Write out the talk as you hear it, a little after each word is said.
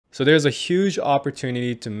So there's a huge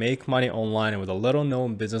opportunity to make money online with a little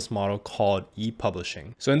known business model called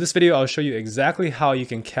e-publishing. So in this video, I'll show you exactly how you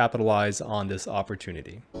can capitalize on this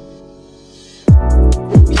opportunity.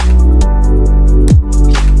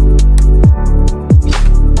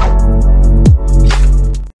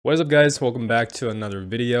 What is up guys, welcome back to another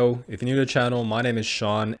video. If you're new to the channel, my name is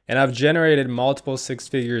Sean and I've generated multiple six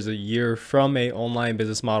figures a year from an online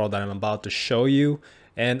business model that I'm about to show you.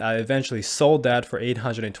 And I eventually sold that for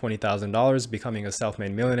 $820,000, becoming a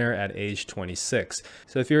self-made millionaire at age 26.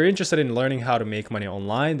 So if you're interested in learning how to make money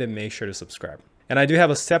online, then make sure to subscribe. And I do have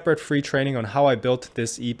a separate free training on how I built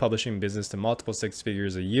this e-publishing business to multiple six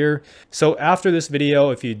figures a year. So after this video,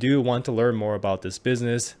 if you do want to learn more about this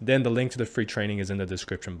business, then the link to the free training is in the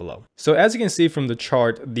description below. So as you can see from the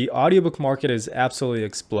chart, the audiobook market is absolutely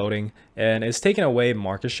exploding and it's taking away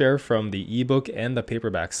market share from the ebook and the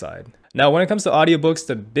paperback side. Now, when it comes to audiobooks,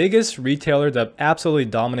 the biggest retailer that absolutely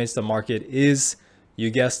dominates the market is, you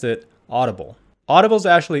guessed it, Audible. Audible is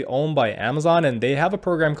actually owned by Amazon and they have a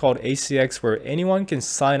program called ACX where anyone can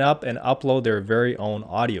sign up and upload their very own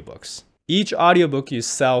audiobooks. Each audiobook you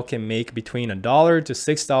sell can make between $1 to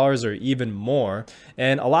 $6 or even more.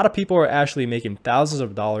 And a lot of people are actually making thousands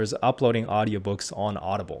of dollars uploading audiobooks on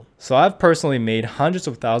Audible. So I've personally made hundreds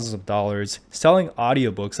of thousands of dollars selling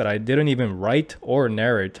audiobooks that I didn't even write or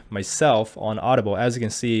narrate myself on Audible. As you can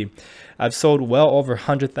see, I've sold well over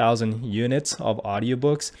 100,000 units of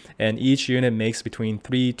audiobooks and each unit makes between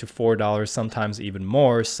 $3 to $4, sometimes even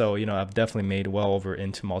more. So, I've definitely made well over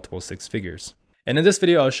into multiple six figures. And in this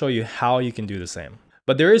video, I'll show you how you can do the same.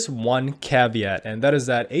 But there is one caveat, and that is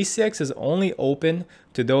that ACX is only open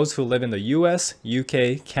to those who live in the US,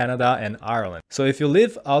 UK, Canada, and Ireland. So if you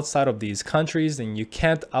live outside of these countries, then you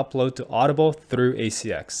can't upload to Audible through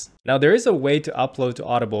ACX. Now, there is a way to upload to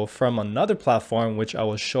Audible from another platform, which I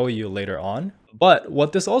will show you later on. But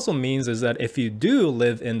what this also means is that if you do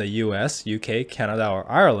live in the US, UK, Canada, or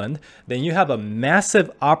Ireland, then you have a massive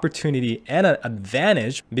opportunity and an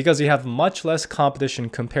advantage because you have much less competition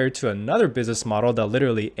compared to another business model that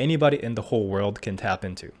literally anybody in the whole world can tap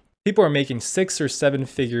into. People are making 6 or 7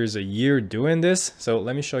 figures a year doing this, so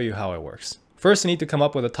let me show you how it works. First, you need to come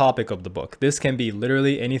up with a topic of the book. This can be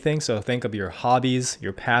literally anything, so think of your hobbies,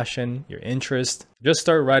 your passion, your interest. Just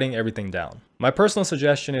start writing everything down. My personal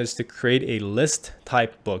suggestion is to create a list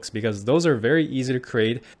type books because those are very easy to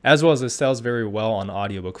create as well as it sells very well on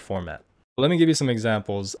audiobook format. Let me give you some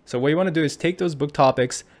examples. So what you want to do is take those book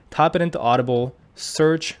topics, type it into Audible,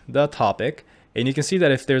 search the topic, and you can see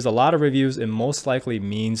that if there's a lot of reviews, it most likely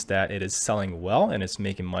means that it is selling well and it's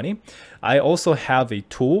making money. I also have a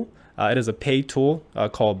tool. It is a paid tool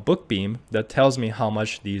called BookBeam that tells me how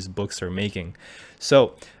much these books are making.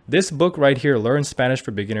 So this book right here, Learn Spanish for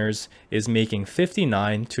Beginners, is making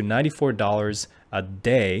 $59 to $94 a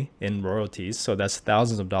day in royalties. So that's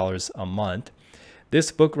thousands of dollars a month.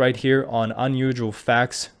 This book right here on unusual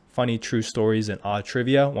facts, funny true stories, and odd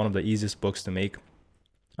trivia, one of the easiest books to make.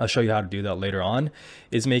 I'll show you how to do that later on,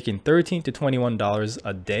 is making $13 to $21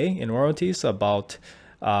 a day in royalties, about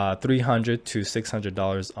 $300 to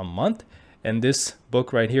 $600 a month. And this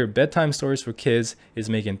book right here, Bedtime Stories for Kids, is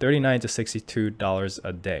making $39 to $62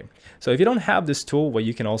 a day. So if you don't have this tool, what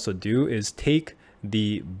you can also do is take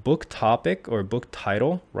the book topic or book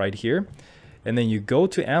title right here, and then you go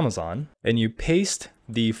to Amazon and you paste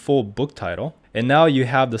the full book title. And now you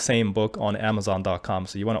have the same book on Amazon.com.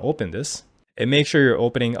 So you want to open this and make sure you're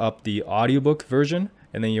opening up the audiobook version.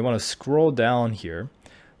 And then you want to scroll down here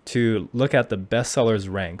to look at the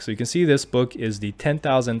bestsellers rank. So you can see this book is the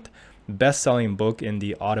 10,000th best-selling book in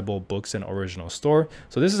the Audible Books and Original Store.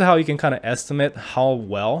 So this is how you can kind of estimate how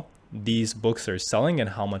well these books are selling and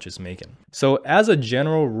how much it's making. So as a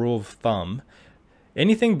general rule of thumb,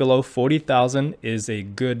 anything below 40,000 is a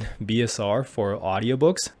good BSR for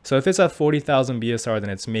audiobooks. So if it's at 40,000 BSR, then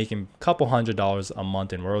it's making a couple $100 a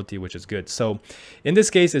month in royalty, which is good. So in this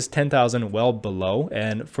case, it's 10,000, well below.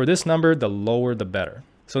 And for this number, the lower, the better.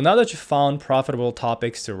 So now that you've found profitable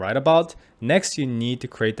topics to write about, next you need to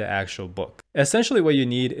create the actual book. Essentially what you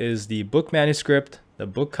need is the book manuscript, the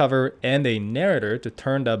book cover, and a narrator to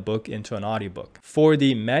turn that book into an audiobook. For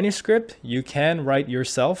the manuscript, you can write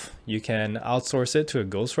yourself. You can outsource it to a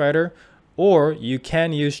ghostwriter, or you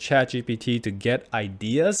can use ChatGPT to get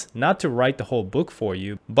ideas, not to write the whole book for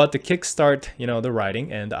you, but to kickstart, the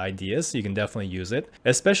writing and the ideas. You can definitely use it,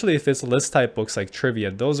 especially if it's list type books like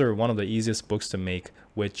trivia. Those are one of the easiest books to make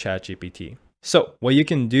with ChatGPT. So what you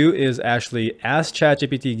can do is actually ask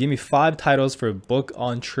ChatGPT, give me 5 titles for a book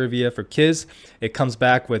on trivia for kids. It comes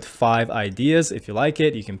back with 5 ideas. If you like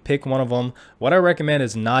it, you can pick one of them. What I recommend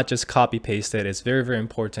is not just copy paste it. It's very, very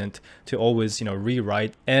important to always,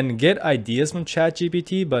 rewrite and get ideas from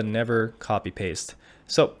ChatGPT, but never copy paste.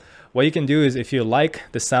 So what you can do is, if you like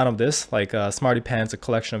the sound of this, like Smarty Pants, a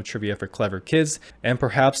collection of trivia for clever kids, and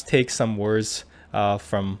perhaps take some words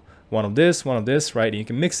from one of this, right? And you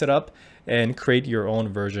can mix it up and create your own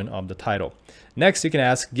version of the title. Next, you can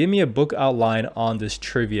ask, give me a book outline on this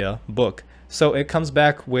trivia book. So it comes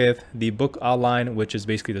back with the book outline, which is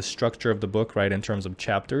basically the structure of the book, right, in terms of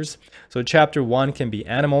chapters. So chapter 1 can be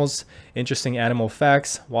animals, interesting animal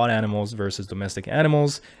facts, wild animals versus domestic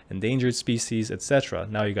animals, endangered species, etc.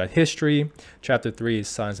 Now you got history. Chapter 3 is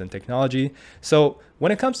science and technology. So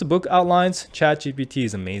when it comes to book outlines, ChatGPT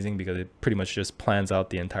is amazing because it pretty much just plans out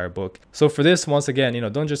the entire book. So for this, once again,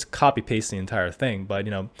 don't just copy paste the entire thing, but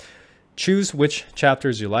choose which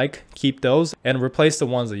chapters you like, keep those, and replace the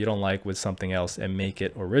ones that you don't like with something else and make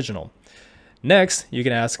it original. Next, you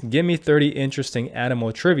can ask, give me 30 interesting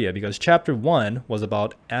animal trivia, because chapter 1 was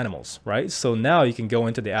about animals, right? So now you can go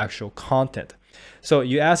into the actual content. So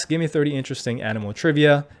you ask, give me 30 interesting animal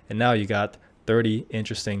trivia, and now you got 30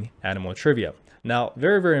 interesting animal trivia. Now,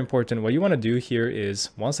 very, very important, what you want to do here is,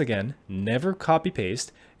 once again, never copy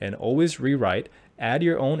paste and always rewrite, add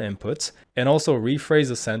your own inputs, and also rephrase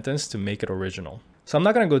the sentence to make it original. So I'm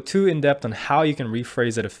not going to go too in depth on how you can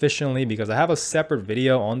rephrase it efficiently because I have a separate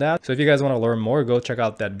video on that. So if you guys want to learn more, go check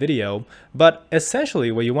out that video. But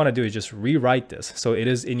essentially what you want to do is just rewrite this so it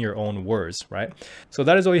is in your own words, right? So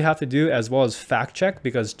that is all you have to do, as well as fact check,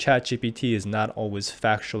 because ChatGPT is not always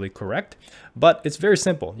factually correct. But it's very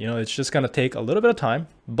simple. It's just going to take a little bit of time,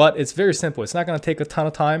 but it's very simple. It's not going to take a ton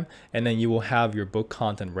of time, and then you will have your book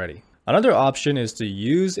content ready. Another option is to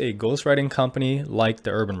use a ghostwriting company like the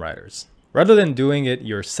Urban Writers. Rather than doing it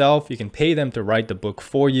yourself, you can pay them to write the book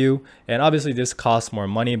for you. And obviously this costs more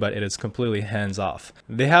money, but it is completely hands-off.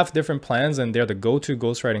 They have different plans, and they're the go-to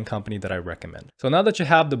ghostwriting company that I recommend. So now that you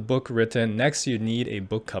have the book written, next you need a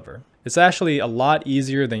book cover. It's actually a lot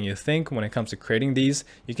easier than you think when it comes to creating these.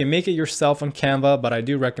 You can make it yourself on Canva, but I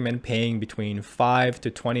do recommend paying between $5 to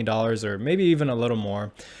 $20 or maybe even a little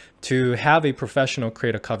more to have a professional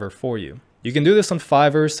create a cover for you. You can do this on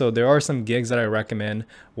Fiverr, so there are some gigs that I recommend.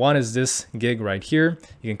 One is this gig right here.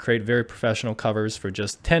 You can create very professional covers for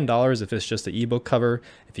just $10 if it's just the ebook cover.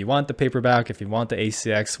 If you want the paperback, if you want the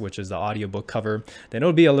ACX, which is the audiobook cover, then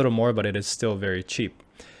it'll be a little more, but it is still very cheap.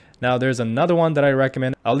 Now there's another one that I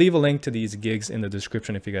recommend. I'll leave a link to these gigs in the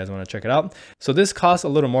description if you guys want to check it out. So this costs a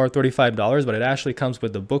little more, $35, but it actually comes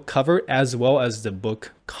with the book cover as well as the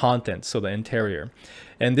book content, so the interior.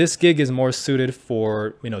 And this gig is more suited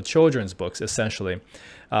for, children's books essentially.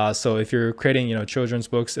 So if you're creating, children's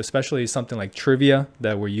books, especially something like trivia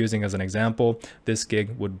that we're using as an example, this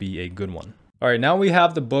gig would be a good one. All right, now we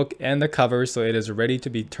have the book and the cover, so it is ready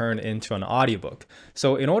to be turned into an audiobook.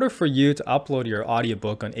 So in order for you to upload your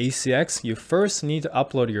audiobook on ACX, you first need to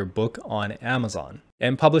upload your book on Amazon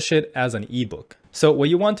and publish it as an ebook. So what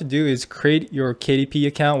you want to do is create your KDP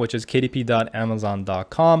account, which is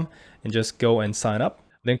kdp.amazon.com, and just go and sign up.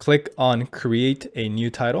 Then click on create a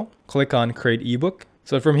new title, click on create ebook.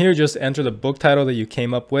 So from here, just enter the book title that you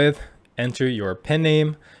came up with, enter your pen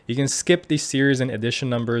name. You can skip the series and edition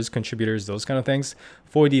numbers, contributors, those kind of things.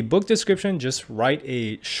 For the book description, just write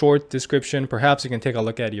a short description. Perhaps you can take a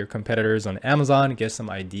look at your competitors on Amazon, get some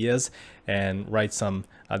ideas, and write some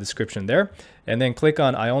description there. And then click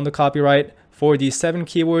on I own the copyright. For the 7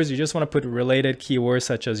 keywords, you just want to put related keywords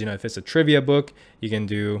such as, if it's a trivia book, you can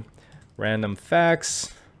do random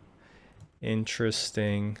facts,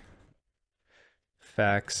 interesting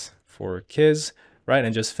facts for kids, right?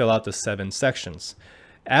 And just fill out the 7 sections.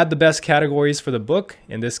 Add the best categories for the book.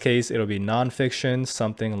 In this case, it'll be nonfiction,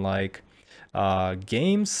 something like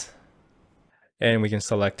games, and we can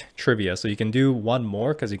select trivia. So you can do one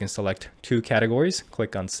more because you can select 2 categories.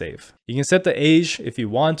 Click on save. You can set the age if you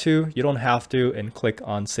want to, you don't have to, and click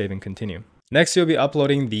on save and continue. Next, you'll be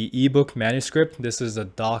uploading the ebook manuscript. This is a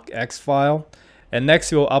docx file. And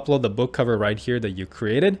next, you'll upload the book cover right here that you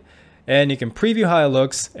created. And you can preview how it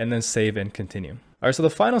looks and then save and continue. All right, so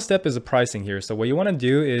the final step is the pricing here. So what you want to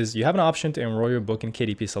do is you have an option to enroll your book in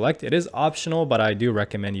KDP Select. It is optional, but I do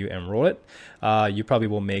recommend you enroll it. You probably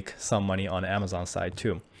will make some money on Amazon side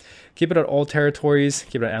too. Keep it at all territories,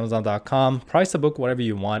 keep it at Amazon.com. Price the book whatever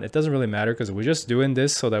you want. It doesn't really matter because we're just doing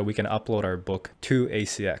this so that we can upload our book to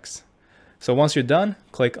ACX. So once you're done,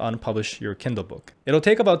 click on publish your Kindle book. It'll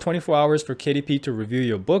take about 24 hours for KDP to review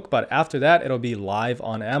your book, but after that, it'll be live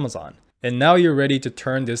on Amazon. And now you're ready to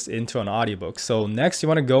turn this into an audiobook. So next you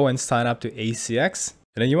want to go and sign up to ACX.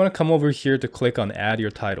 And then you want to come over here to click on add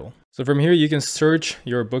your title. So from here, you can search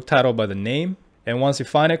your book title by the name. And once you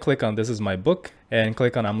find it, click on this is my book and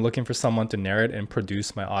click on I'm looking for someone to narrate and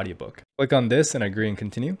produce my audiobook. Click on this and agree and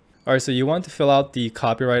continue. All right, so you want to fill out the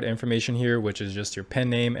copyright information here, which is just your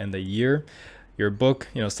pen name and the year. Your book,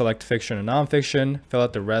 select fiction and nonfiction, fill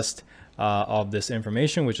out the rest of this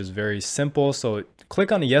information, which is very simple. So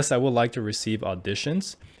click on yes, I would like to receive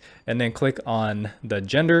auditions, and then click on the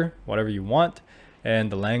gender, whatever you want,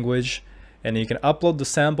 and the language. And you can upload the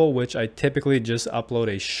sample, which I typically just upload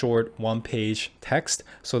a short 1-page text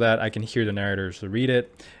so that I can hear the narrators read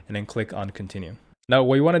it, and then click on continue. Now,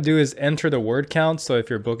 what you want to do is enter the word count. So if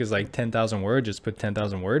your book is like 10,000 words, just put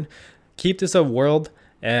 10,000 word. Keep this a world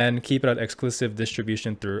and keep it at exclusive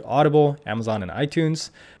distribution through Audible, Amazon, and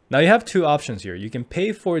iTunes. Now you have two options here. You can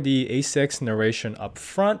pay for the ACX narration up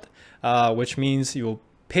front, which means you'll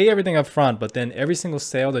pay everything up front, but then every single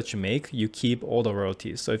sale that you make, you keep all the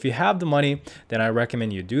royalties. So if you have the money, then I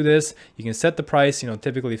recommend you do this. You can set the price,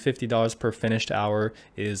 typically $50 per finished hour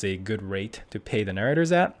is a good rate to pay the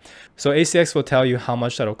narrators at. So ACX will tell you how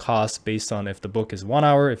much that'll cost based on if the book is 1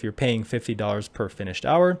 hour. If you're paying $50 per finished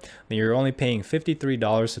hour, then you're only paying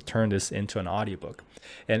 $53 to turn this into an audiobook.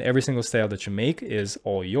 And every single sale that you make is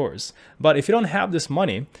all yours. But if you don't have this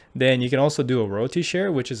money, then you can also do a royalty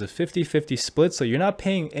share, which is a 50-50 split. So you're not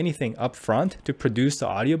paying anything up front to produce the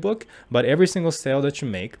audiobook, but every single sale that you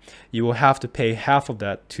make, you will have to pay half of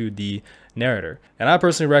that to the narrator. And I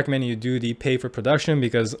personally recommend you do the pay for production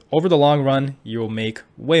because over the long run, you'll make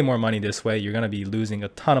way more money this way. You're going to be losing a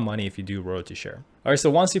ton of money if you do royalty share. All right,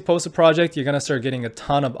 so once you post a project, you're going to start getting a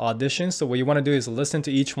ton of auditions. So what you want to do is listen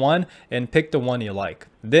to each one and pick the one you like.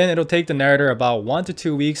 Then it'll take the narrator about 1 to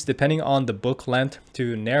 2 weeks, depending on the book length,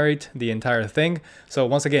 to narrate the entire thing. So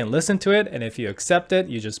once again, listen to it. And if you accept it,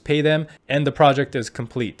 you just pay them and the project is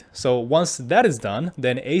complete. So once that is done,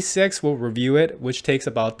 then ACX will review it, which takes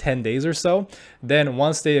about 10 days or so. Then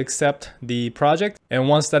once they accept the project, and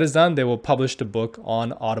once that is done, they will publish the book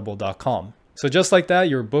on audible.com. So just like that,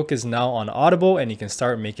 your book is now on Audible and you can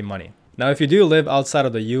start making money. Now, if you do live outside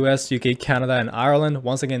of the US, UK, Canada, and Ireland,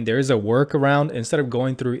 once again, there is a workaround. Instead of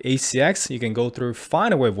going through ACX, you can go through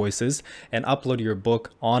Findaway Voices and upload your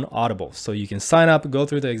book on Audible. So you can sign up, go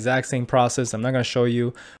through the exact same process. I'm not going to show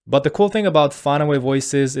you. But the cool thing about Findaway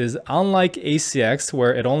Voices is unlike ACX,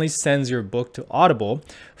 where it only sends your book to Audible,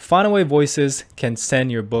 Findaway Voices can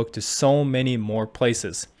send your book to so many more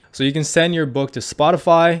places. So you can send your book to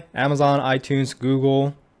Spotify, Amazon, iTunes,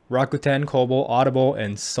 Google, Rakuten, Kobo, Audible,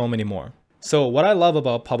 and so many more. So what I love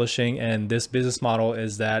about publishing and this business model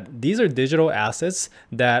is that these are digital assets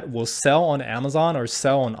that will sell on Amazon or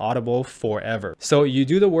sell on Audible forever. So you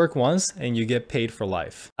do the work once and you get paid for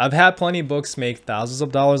life. I've had plenty of books make thousands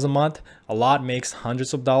of dollars a month. A lot makes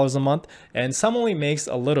hundreds of dollars a month, and some only makes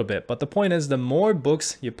a little bit. But the point is, the more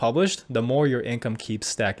books you publish, the more your income keeps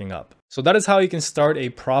stacking up. So that is how you can start a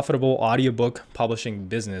profitable audiobook publishing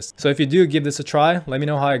business. So if you do give this a try, let me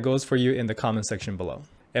know how it goes for you in the comment section below.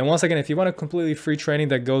 And once again, if you want a completely free training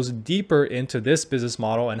that goes deeper into this business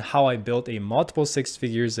model and how I built a multiple 6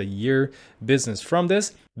 figures a year business from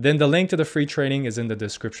this, then the link to the free training is in the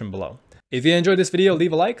description below. If you enjoyed this video,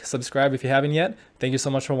 leave a like, subscribe if you haven't yet. Thank you so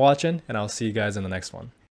much for watching, and I'll see you guys in the next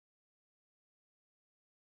one.